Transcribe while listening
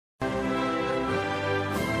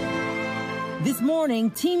This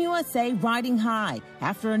morning, Team USA riding high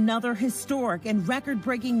after another historic and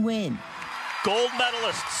record-breaking win. Gold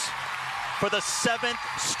medalists for the 7th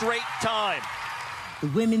straight time. The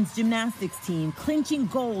women's gymnastics team clinching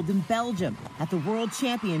gold in Belgium at the World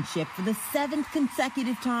Championship for the 7th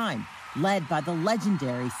consecutive time, led by the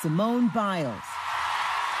legendary Simone Biles.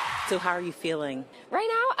 So how are you feeling? Right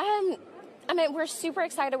now, we're super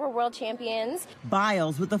excited. We're world champions.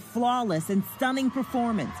 Biles with a flawless and stunning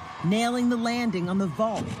performance, nailing the landing on the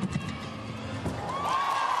vault.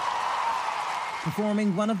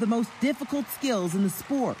 Performing one of the most difficult skills in the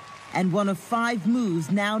sport and one of 5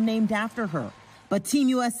 moves now named after her. But Team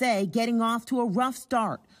USA getting off to a rough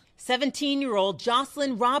start. 17-year-old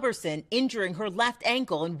Joscelyn Roberson injuring her left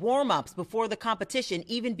ankle in warm-ups before the competition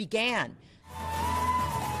even began.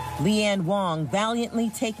 Leanne Wong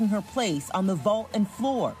valiantly taking her place on the vault and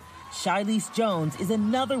floor. Shilese Jones is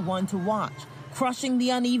another one to watch, crushing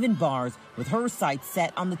the uneven bars with her sights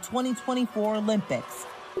set on the 2024 Olympics.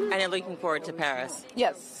 And you're looking forward to Paris?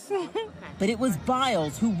 Yes. But it was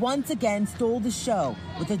Biles who once again stole the show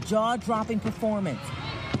with a jaw-dropping performance.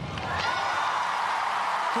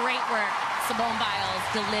 Great work. Simone Biles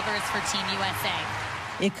delivers for Team USA.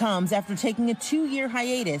 It comes after taking a 2-year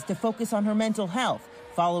hiatus to focus on her mental health,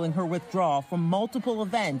 following her withdrawal from multiple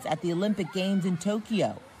events at the Olympic Games in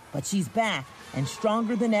Tokyo. But she's back and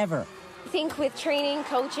stronger than ever. I think with training,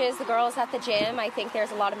 coaches, the girls at the gym, I think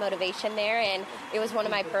there's a lot of motivation there, and it was one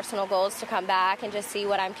of my personal goals to come back and just see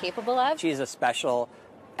what I'm capable of. She's a special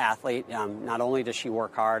athlete. Not only does she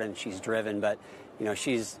work hard and she's driven, but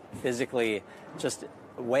she's physically just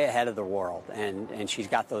way ahead of the world, and she's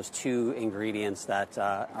got those 2 ingredients that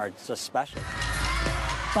are just special.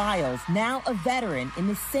 Biles, now a veteran in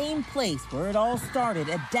the same place where it all started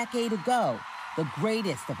a decade ago, the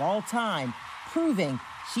greatest of all time, proving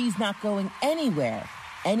she's not going anywhere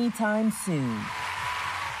anytime soon.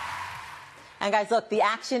 And guys, look, the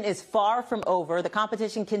action is far from over. The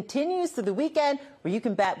competition continues through the weekend, where you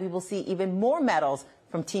can bet we will see even more medals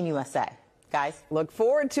from Team USA. Guys, look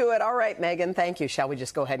forward to it. All right, Megan, thank you. Shall we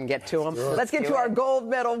just go ahead and get to them? Let's get to our gold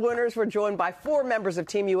medal winners. We're joined by 4 members of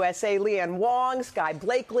Team USA: Leanne Wong, Skye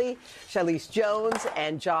Blakely, Shilese Jones,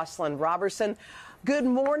 and Joscelyn Roberson. Good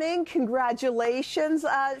morning. Congratulations.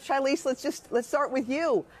 Shilese, let's start with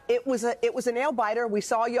you. It was a nail biter. We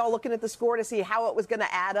saw y'all looking at the score to see how it was going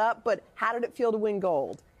to add up, but how did it feel to win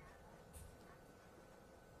gold?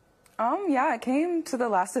 Yeah, it came to the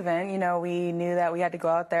last event. We knew that we had to go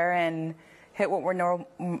out there and hit what we're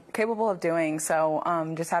capable of doing. So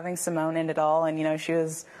just having Simone in it all, and she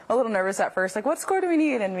was a little nervous at first, like, what score do we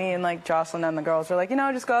need? And me and Joscelyn and the girls were like,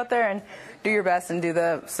 just go out there and do your best and do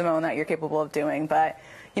the Simone that you're capable of doing. But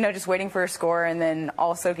just waiting for a score and then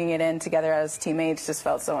all soaking it in together as teammates just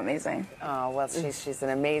felt so amazing. Oh, well, she's an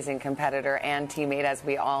amazing competitor and teammate, as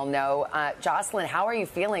we all know. Joscelyn, how are you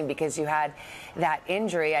feeling? Because you had that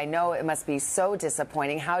injury. I know it must be so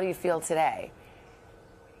disappointing. How do you feel today?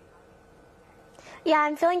 Yeah,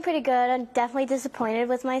 I'm feeling pretty good. I'm definitely disappointed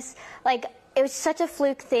with it was such a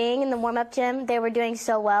fluke thing in the warm-up gym. They were doing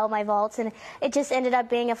so well, my vaults, and it just ended up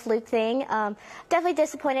being a fluke thing. Definitely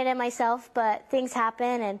disappointed in myself, but things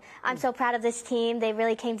happen, and I'm so proud of this team. They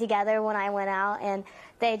really came together when I went out, and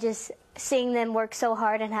seeing them work so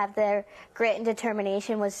hard and have their grit and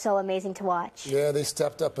determination was so amazing to watch. Yeah, they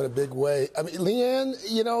stepped up in a big way. I mean, Leanne,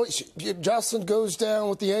 Joscelyn goes down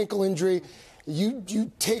with the ankle injury.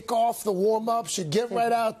 You take off the warm-ups, you get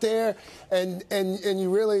right out there, and you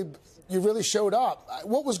really showed up.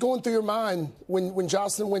 What was going through your mind when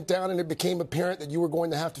Joscelyn went down and it became apparent that you were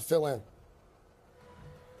going to have to fill in?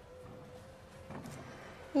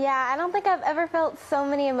 Yeah, I don't think I've ever felt so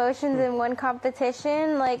many emotions in one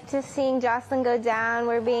competition. Just seeing Joscelyn go down,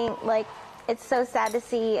 it's so sad to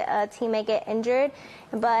see a teammate get injured.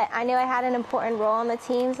 But I knew I had an important role on the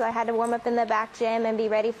team, so I had to warm up in the back gym and be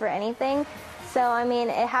ready for anything. So,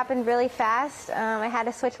 it happened really fast. I had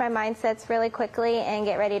to switch my mindsets really quickly and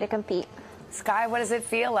get ready to compete. Skye, what does it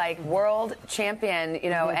feel like? World champion,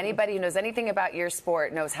 anybody who knows anything about your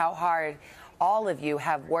sport knows how hard all of you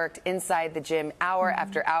have worked inside the gym hour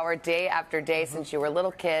after hour, day after day since you were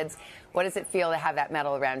little kids. What does it feel to have that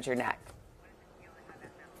medal around your neck?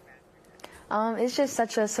 It's just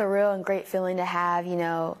such a surreal and great feeling to have,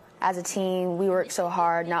 as a team, we work so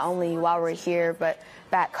hard, not only while we're here, but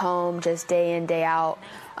back home, just day in, day out,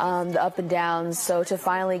 the up and downs. So to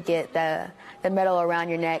finally get the medal around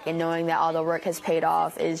your neck and knowing that all the work has paid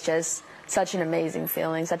off is just such an amazing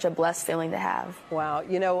feeling, such a blessed feeling to have. Wow.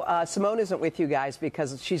 You know, Simone isn't with you guys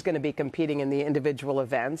because she's going to be competing in the individual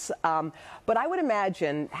events. But I would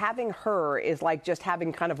imagine having her is like just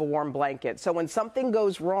having kind of a warm blanket. So when something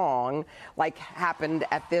goes wrong, like happened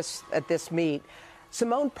at this meet,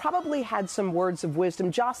 Simone probably had some words of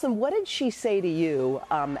wisdom. Joscelyn, what did she say to you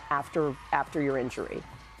after your injury?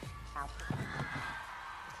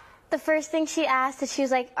 The first thing she asked is, she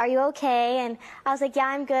was like, "Are you okay?" And I was like, "Yeah,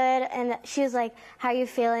 I'm good." And she was like, "How are you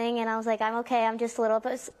feeling?" And I was like, "I'm okay. I'm just a little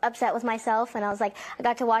bit upset with myself." And I was like, "I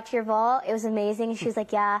got to watch your vault. It was amazing." And she was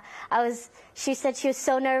like, "Yeah, I was." She said she was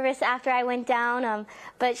so nervous after I went down,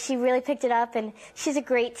 but she really picked it up, and she's a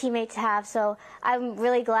great teammate to have. So I'm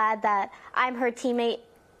really glad that I'm her teammate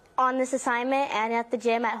on this assignment and at the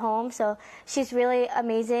gym at home. So she's really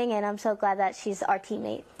amazing, and I'm so glad that she's our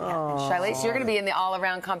teammate. Shilese, you're going to be in the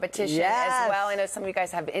all-around competition as well. I know some of you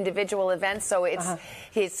guys have individual events, so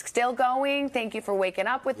he's still going. Thank you for waking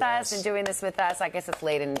up with us and doing this with us. I guess it's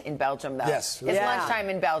late in Belgium, though. Yes. It's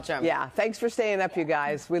lunchtime in Belgium. Yeah. Thanks for staying up, you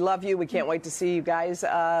guys. We love you. We can't wait to see you guys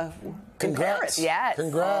in Paris. Yes.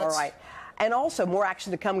 Congrats. All right. And also, more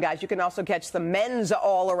action to come, guys. You can also catch the men's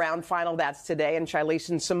all-around final. That's today. And Shilese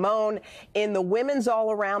and Simone in the women's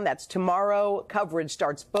all-around. That's tomorrow. Coverage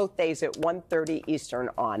starts both days at 1:30 Eastern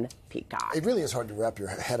on Peacock. It really is hard to wrap your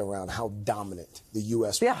head around how dominant the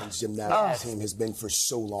U.S. women's gymnastics team has been for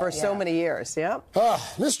so long. For so many years,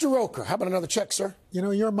 Mr. Roker, how about another check, sir? You know,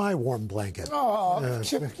 you're my warm blanket. Oh,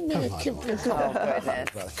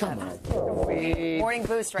 come on. Morning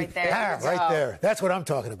boost right there. Right there. That's what I'm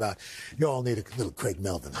talking about. You all need a little Craig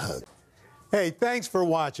Melvin hug. Hey, thanks for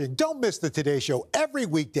watching. Don't miss the Today Show every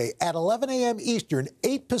weekday at 11 a.m. Eastern,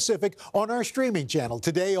 8 Pacific on our streaming channel,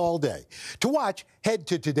 Today All Day. To watch, head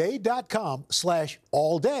to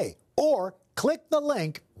today.com/allday or click the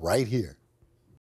link right here.